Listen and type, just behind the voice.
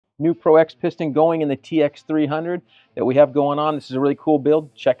new Pro X piston going in the TX300 that we have going on. This is a really cool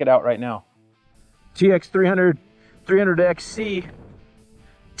build. Check it out right now. TX300 300XC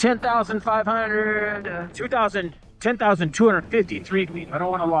 10,500 2,000 10,253. I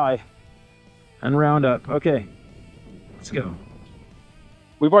don't want to lie and round up. Okay, let's go.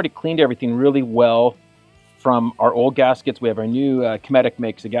 We've already cleaned everything really well from our old gaskets. We have our new Kinetic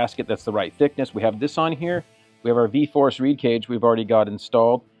makes a gasket that's the right thickness. We have this on here. We have our V-Force reed cage we've already got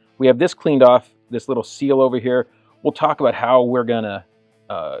installed. We have this cleaned off, this little seal over here. We'll talk about how we're gonna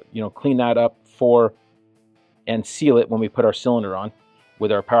clean that up for and seal it when we put our cylinder on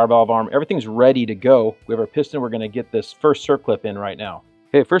with our power valve arm. Everything's ready to go. We have our piston. We're gonna get this first circlip in right now.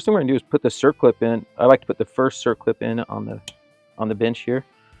 Okay, first thing we're gonna do is put the circlip in. I like to put the first circlip in on the bench here.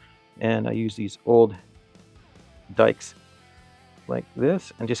 And I use these old dikes like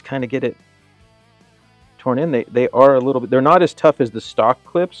this and just kind of get it torn in. They are a little bit, they're not as tough as the stock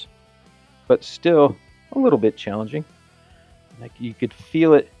clips, but still a little bit challenging. Like you could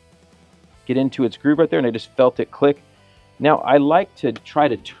feel it get into its groove right there, and I just felt it click. Now I like to try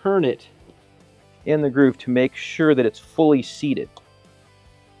to turn it in the groove to make sure that it's fully seated.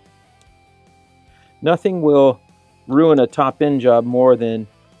 Nothing will ruin a top end job more than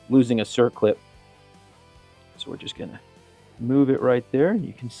losing a circlip. So we're just gonna move it right there.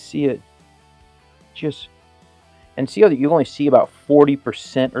 You can see it just, and see how that you only see about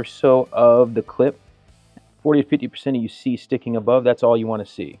 40% or so of the clip. 40 to 50% of you see sticking above, that's all you want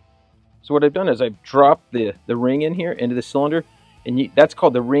to see. So what I've done is I've dropped the ring in here into the cylinder, and that's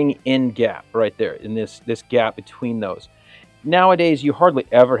called the ring end gap right there, in this gap between those. Nowadays you hardly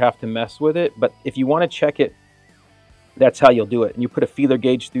ever have to mess with it, but if you want to check it, that's how you'll do it. And you put a feeler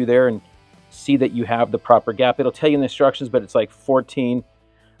gauge through there and see that you have the proper gap. It'll tell you in the instructions, but it's like 14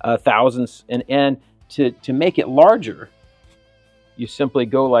 thousandths. And to make it larger, you simply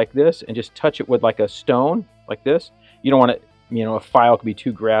go like this and just touch it with like a stone like this. You don't want it, a file could be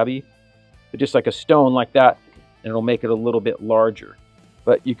too grabby, but just like a stone like that, and it'll make it a little bit larger.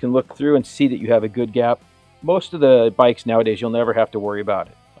 But you can look through and see that you have a good gap. Most of the bikes nowadays, you'll never have to worry about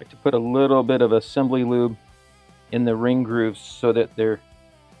it. I like to put a little bit of assembly lube in the ring grooves so that there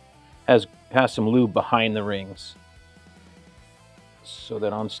has some lube behind the rings, so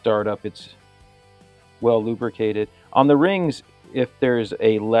that on startup it's well lubricated. On the rings, if there's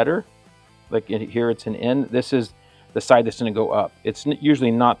a letter, like here it's an N, this is the side that's going to go up. It's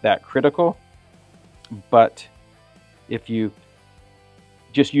usually not that critical, but if you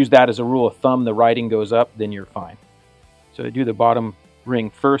just use that as a rule of thumb, the writing goes up, then you're fine. So I do the bottom ring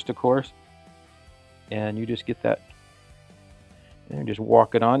first, of course, and you just get that and just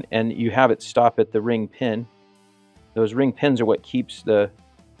walk it on, and you have it stop at the ring pin. Those ring pins are what keeps the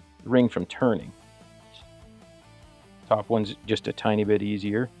ring from turning. Top one's just a tiny bit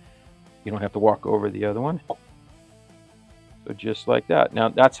easier. You don't have to walk over the other one. So just like that. Now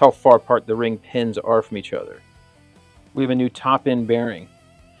that's how far apart the ring pins are from each other. We have a new top end bearing.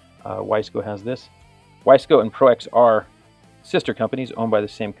 Wiseco has this. Wiseco and Pro X are sister companies owned by the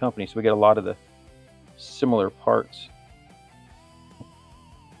same company, so we get a lot of the similar parts.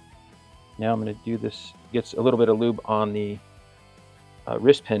 Now I'm going to do this, gets a little bit of lube on the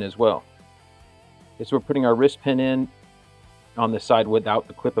wrist pin as well. Okay, so we're putting our wrist pin in on the side without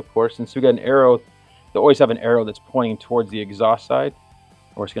the clip, of course. And so we got an arrow, they always have an arrow that's pointing towards the exhaust side.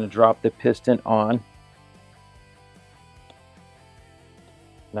 We're just going to drop the piston on.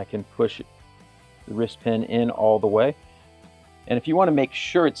 And I can push the wrist pin in all the way. And if you want to make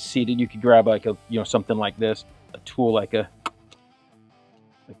sure it's seated, you could grab like a, something like this, a tool like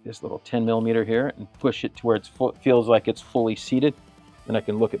this little 10 millimeter here, and push it to where it feels like it's fully seated. Then I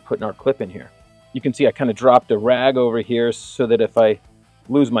can look at putting our clip in here. You can see I kind of dropped a rag over here so that if I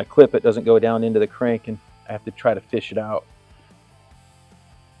lose my clip, it doesn't go down into the crank and I have to try to fish it out.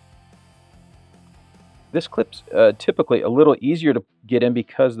 This clip's typically a little easier to get in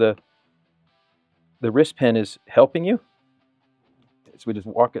because the wrist pin is helping you. So we just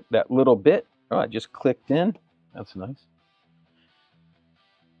walk it that little bit. Oh, it just clicked in. That's nice.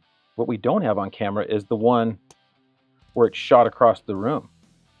 What we don't have on camera is the one where it shot across the room.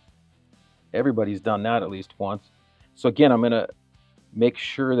 Everybody's done that at least once. So again, I'm going to make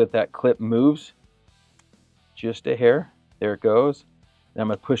sure that that clip moves just a hair. There it goes. And I'm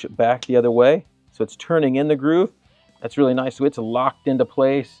going to push it back the other way. So it's turning in the groove. That's really nice. So it's locked into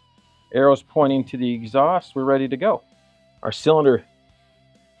place. Arrows pointing to the exhaust. We're ready to go. Our cylinder,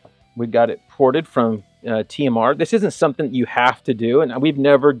 we got it ported from TMR. This isn't something you have to do, and we've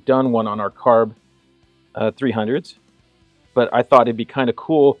never done one on our carb 300s, but I thought it'd be kind of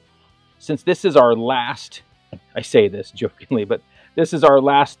cool since this is our last, I say this jokingly, but This is our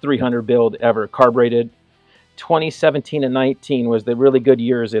last 300 build ever, carbureted. 2017 and 19 was the really good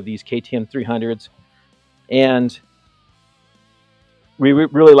years of these KTM 300s. And we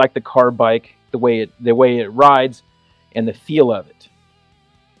really like the carb bike, the way it rides and the feel of it.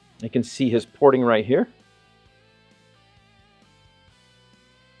 You can see his porting right here.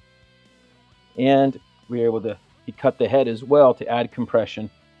 And we were able to cut the head as well to add compression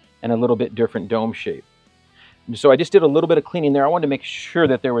and a little bit different dome shape. So I just did a little bit of cleaning there. I wanted to make sure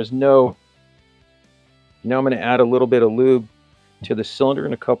that there was no... Now I'm going to add a little bit of lube to the cylinder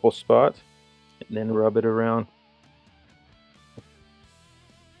in a couple spots and then rub it around.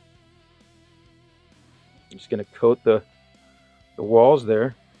 I'm just going to coat the walls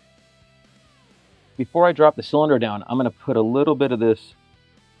there. Before I drop the cylinder down, I'm going to put a little bit of this,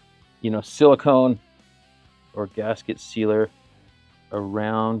 silicone or gasket sealer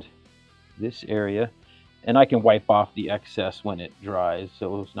around this area. And I can wipe off the excess when it dries,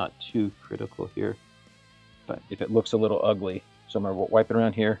 so it's not too critical here. But if it looks a little ugly, so I'm going to wipe it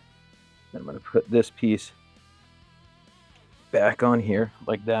around here. Then I'm going to put this piece back on here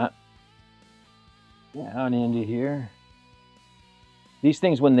like that. Down into here. These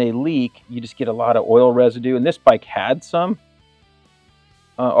things, when they leak, you just get a lot of oil residue, and this bike had some.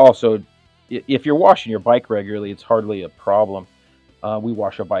 Also, if you're washing your bike regularly, it's hardly a problem. We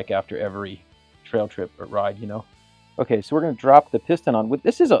wash our bike after every trail trip or ride, Okay, so we're going to drop the piston on.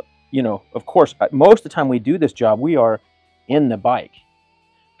 This is a, of course, most of the time we do this job, we are in the bike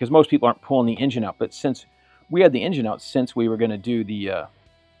because most people aren't pulling the engine out. But since we had the engine out, since we were going to do the,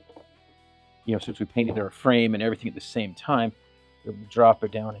 since we painted our frame and everything at the same time, we'll drop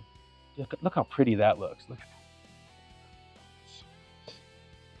it down. And look how pretty that looks. Look at that.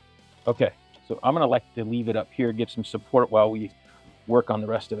 Okay, so I'm going to like to leave it up here, give some support while we work on the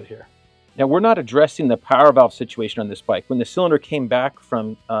rest of it here. Now, we're not addressing the power valve situation on this bike. When the cylinder came back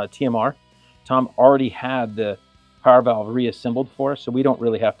from TMR, Tom already had the power valve reassembled for us, so we don't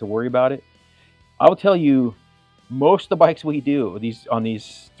really have to worry about it. I will tell you, most of the bikes we do on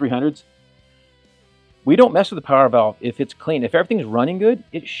these 300s, we don't mess with the power valve if it's clean. If everything's running good,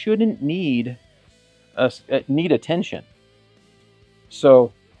 it shouldn't need attention.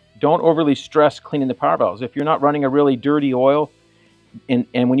 So don't overly stress cleaning the power valves. If you're not running a really dirty oil, and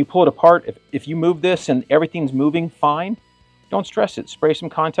when you pull it apart, if you move this and everything's moving fine, don't stress it. Spray some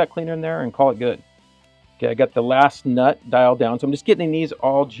contact cleaner in there and call it good. Okay, I got the last nut dialed down, so I'm just getting these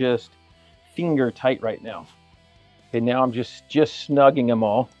all just finger tight right now. Okay, now I'm just snugging them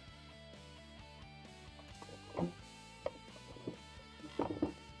all.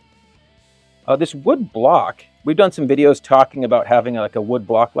 This wood block, we've done some videos talking about having like a wood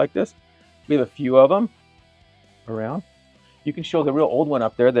block like this. We have a few of them around. You can show the real old one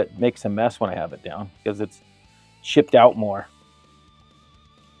up there that makes a mess when I have it down because it's chipped out more.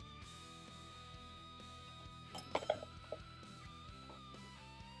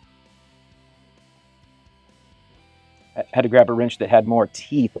 I had to grab a wrench that had more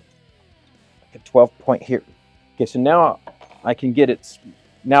teeth, like a 12 point here. Okay, so now I can get it,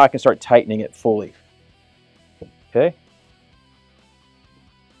 now I can start tightening it fully. Okay.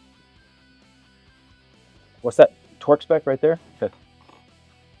 What's that? Torque spec right there. Okay.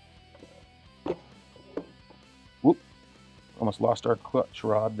 Whoop. Almost lost our clutch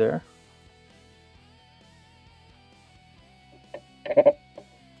rod there.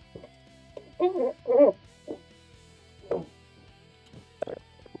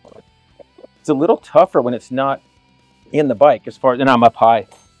 It's a little tougher when it's not in the bike as far as, and I'm up high.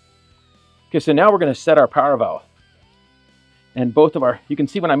 Okay, so now we're going to set our power valve. And both of you can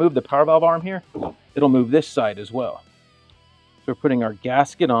see when I move the power valve arm here, it'll move this side as well. So we're putting our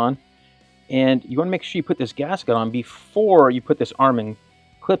gasket on, and you want to make sure you put this gasket on before you put this arm and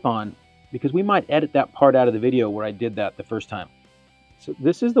clip on, because we might edit that part out of the video where I did that the first time. So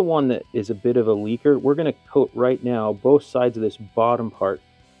this is the one that is a bit of a leaker. We're going to coat right now both sides of this bottom part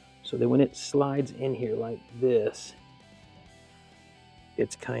so that when it slides in here like this,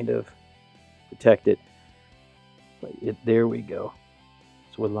 it's kind of protected. There we go.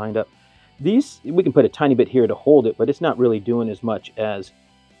 So we're lined up. These, we can put a tiny bit here to hold it, but it's not really doing as much as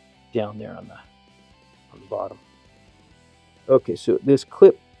down there on the bottom. Okay, so this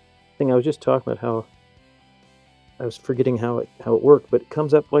clip thing I was just talking about, how I was forgetting how it worked, but it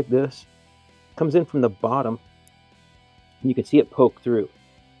comes up like this, comes in from the bottom, and you can see it poke through.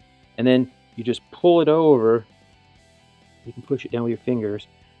 And then you just pull it over, you can push it down with your fingers,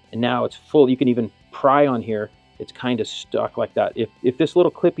 and now it's full. You can even pry on here. It's kind of stuck like that. If this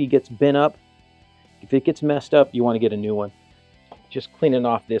little clippy gets bent up, if it gets messed up, you want to get a new one. Just cleaning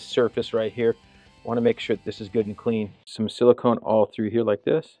off this surface right here. Want to make sure that this is good and clean. Some silicone all through here like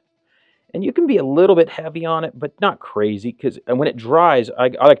this. And you can be a little bit heavy on it, but not crazy, because when it dries, I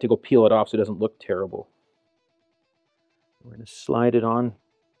like to go peel it off so it doesn't look terrible. We're going to slide it on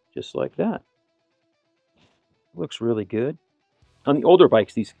just like that. Looks really good. On the older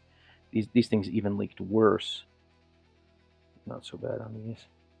bikes, these things even leaked worse. Not so bad on these.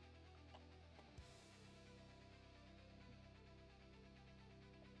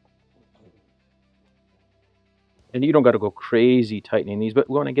 And you don't got to go crazy tightening these, but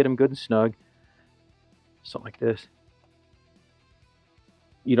we want to get them good and snug. Something like this.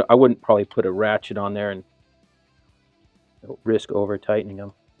 You know, I wouldn't probably put a ratchet on there and risk over tightening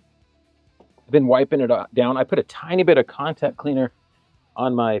them. I've been wiping it down. I put a tiny bit of contact cleaner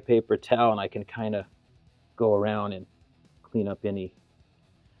on my paper towel, and I can kind of go around and clean up any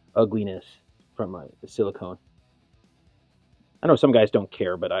ugliness from the silicone. I know some guys don't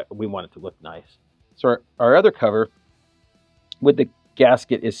care, but we want it to look nice. So our other cover with the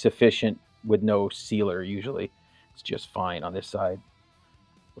gasket is sufficient with no sealer usually. It's just fine on this side.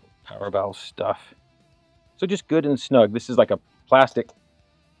 Power valve stuff. So just good and snug. This is like a plastic,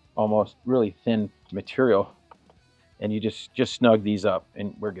 almost really thin material. And you just snug these up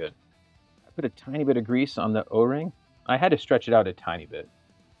and we're good. I put a tiny bit of grease on the O-ring. I had to stretch it out a tiny bit.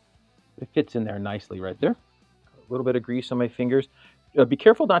 It fits in there nicely right there. A little bit of grease on my fingers. Be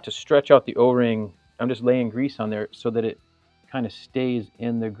careful not to stretch out the O-ring. I'm just laying grease on there so that it kind of stays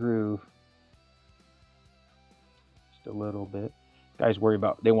in the groove. Just a little bit. Guys worry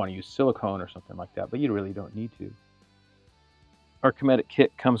about, they want to use silicone or something like that, but you really don't need to. Our Cometic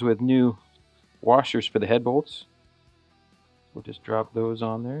kit comes with new washers for the head bolts. We'll just drop those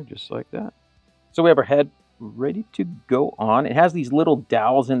on there just like that. So we have our head ready to go on. It has these little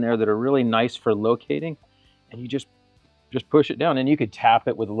dowels in there that are really nice for locating, and you just push it down, and you could tap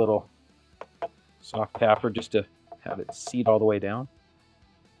it with a little soft tapper just to have it seat all the way down.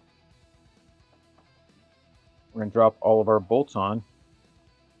 We're going to drop all of our bolts on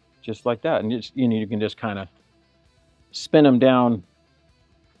just like that, and you can just kind of spin them down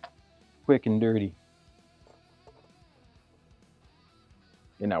quick and dirty.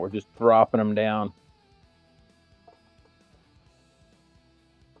 And now we're just dropping them down.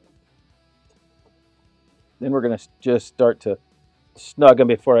 Then we're going to just start to snug them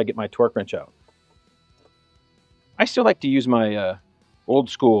before I get my torque wrench out. I still like to use my old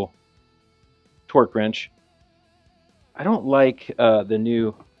school torque wrench. I don't like the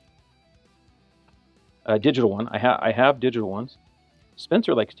new digital one. I have digital ones.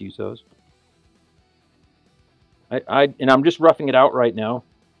 Spencer likes to use those. And I'm just roughing it out right now,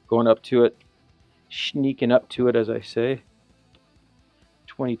 going up to it, sneaking up to it, as I say.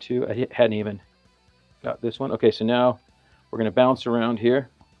 22. I hadn't even got this one. Okay, so now we're going to bounce around here.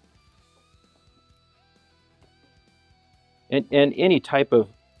 And any type of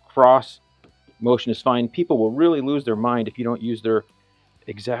cross motion is fine. People will really lose their mind if you don't use their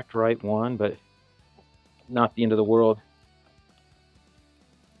exact right one, but not the end of the world.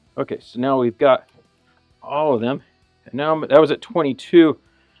 Okay, so now we've got all of them. And now that was at 22.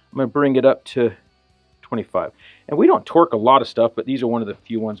 I'm going to bring it up to 25. And we don't torque a lot of stuff, but these are one of the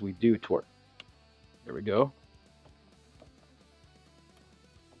few ones we do torque. There we go.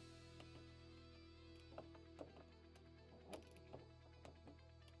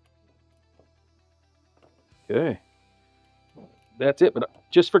 Okay. That's it, but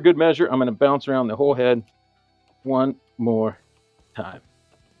just for good measure, I'm going to bounce around the whole head one more time,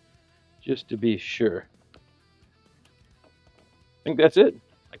 just to be sure. I think that's it.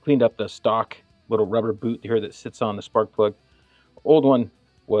 I cleaned up the stock little rubber boot here that sits on the spark plug. Old one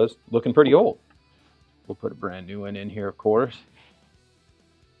was looking pretty old. We'll put a brand new one in here, of course.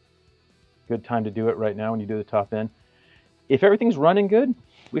 Good time to do it right now when you do the top end. If everything's running good,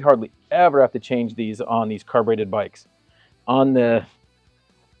 we hardly ever have to change these on these carbureted bikes. On the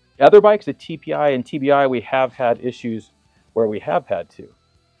other bikes, the TPI and TBI, we have had issues where we have had to.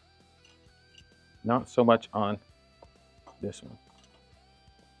 Not so much on this one.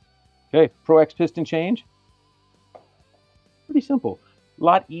 Okay, Pro X piston change. Pretty simple. A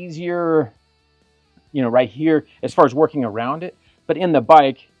lot easier, you know, right here as far as working around it. But in the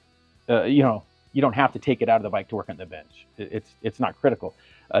bike, you know, you don't have to take it out of the bike to work on the bench. It's not critical.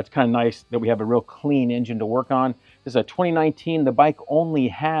 It's kind of nice that we have a real clean engine to work on. This is a 2019. The bike only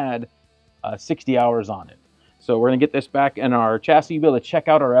had 60 hours on it. So we're going to get this back in our chassis. You'll be able to check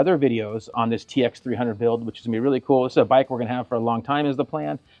out our other videos on this TX300 build, which is going to be really cool. This is a bike we're going to have for a long time is the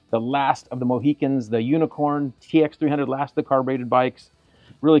plan. The last of the Mohicans, the Unicorn TX300, last of the carbureted bikes.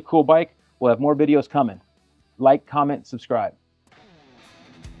 Really cool bike. We'll have more videos coming. Like, comment, subscribe.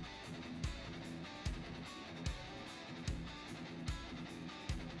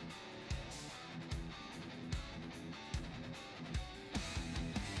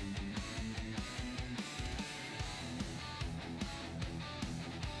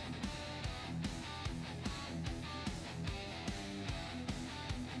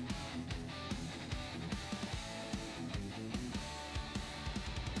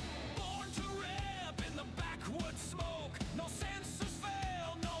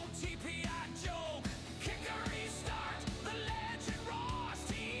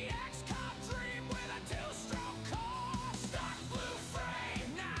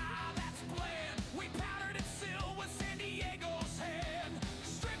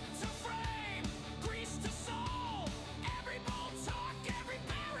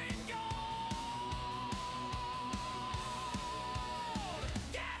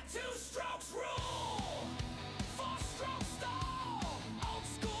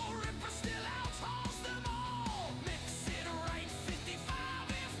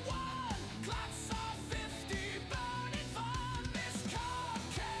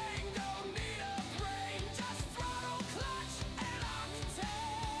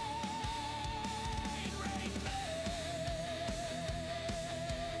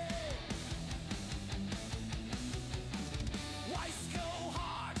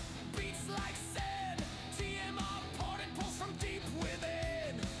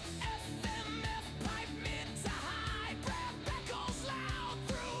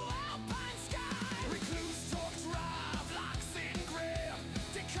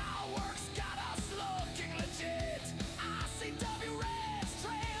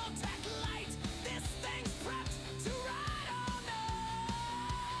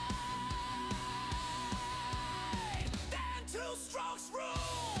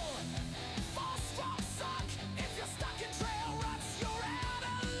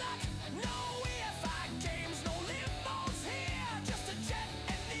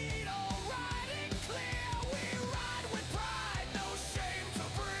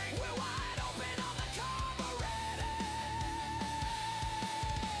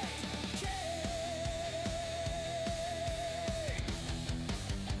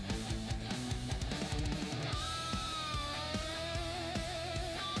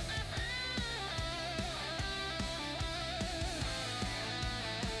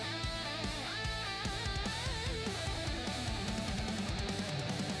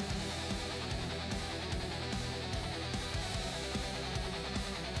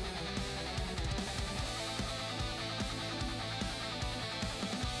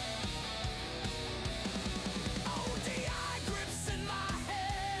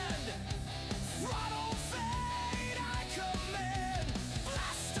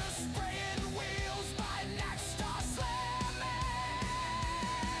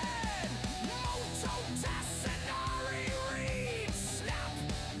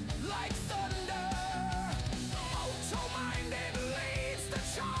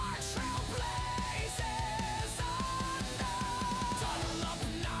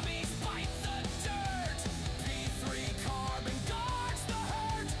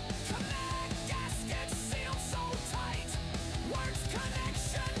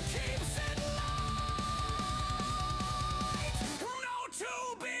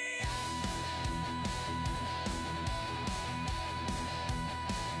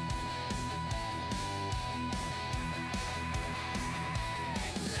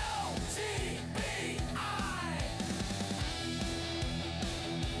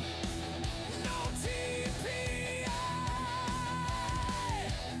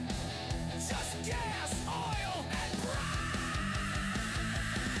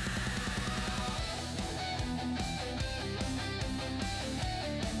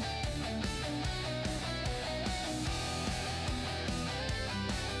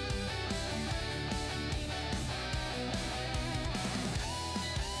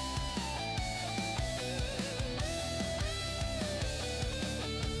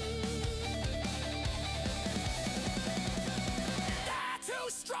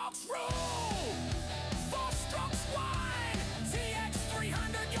 walk through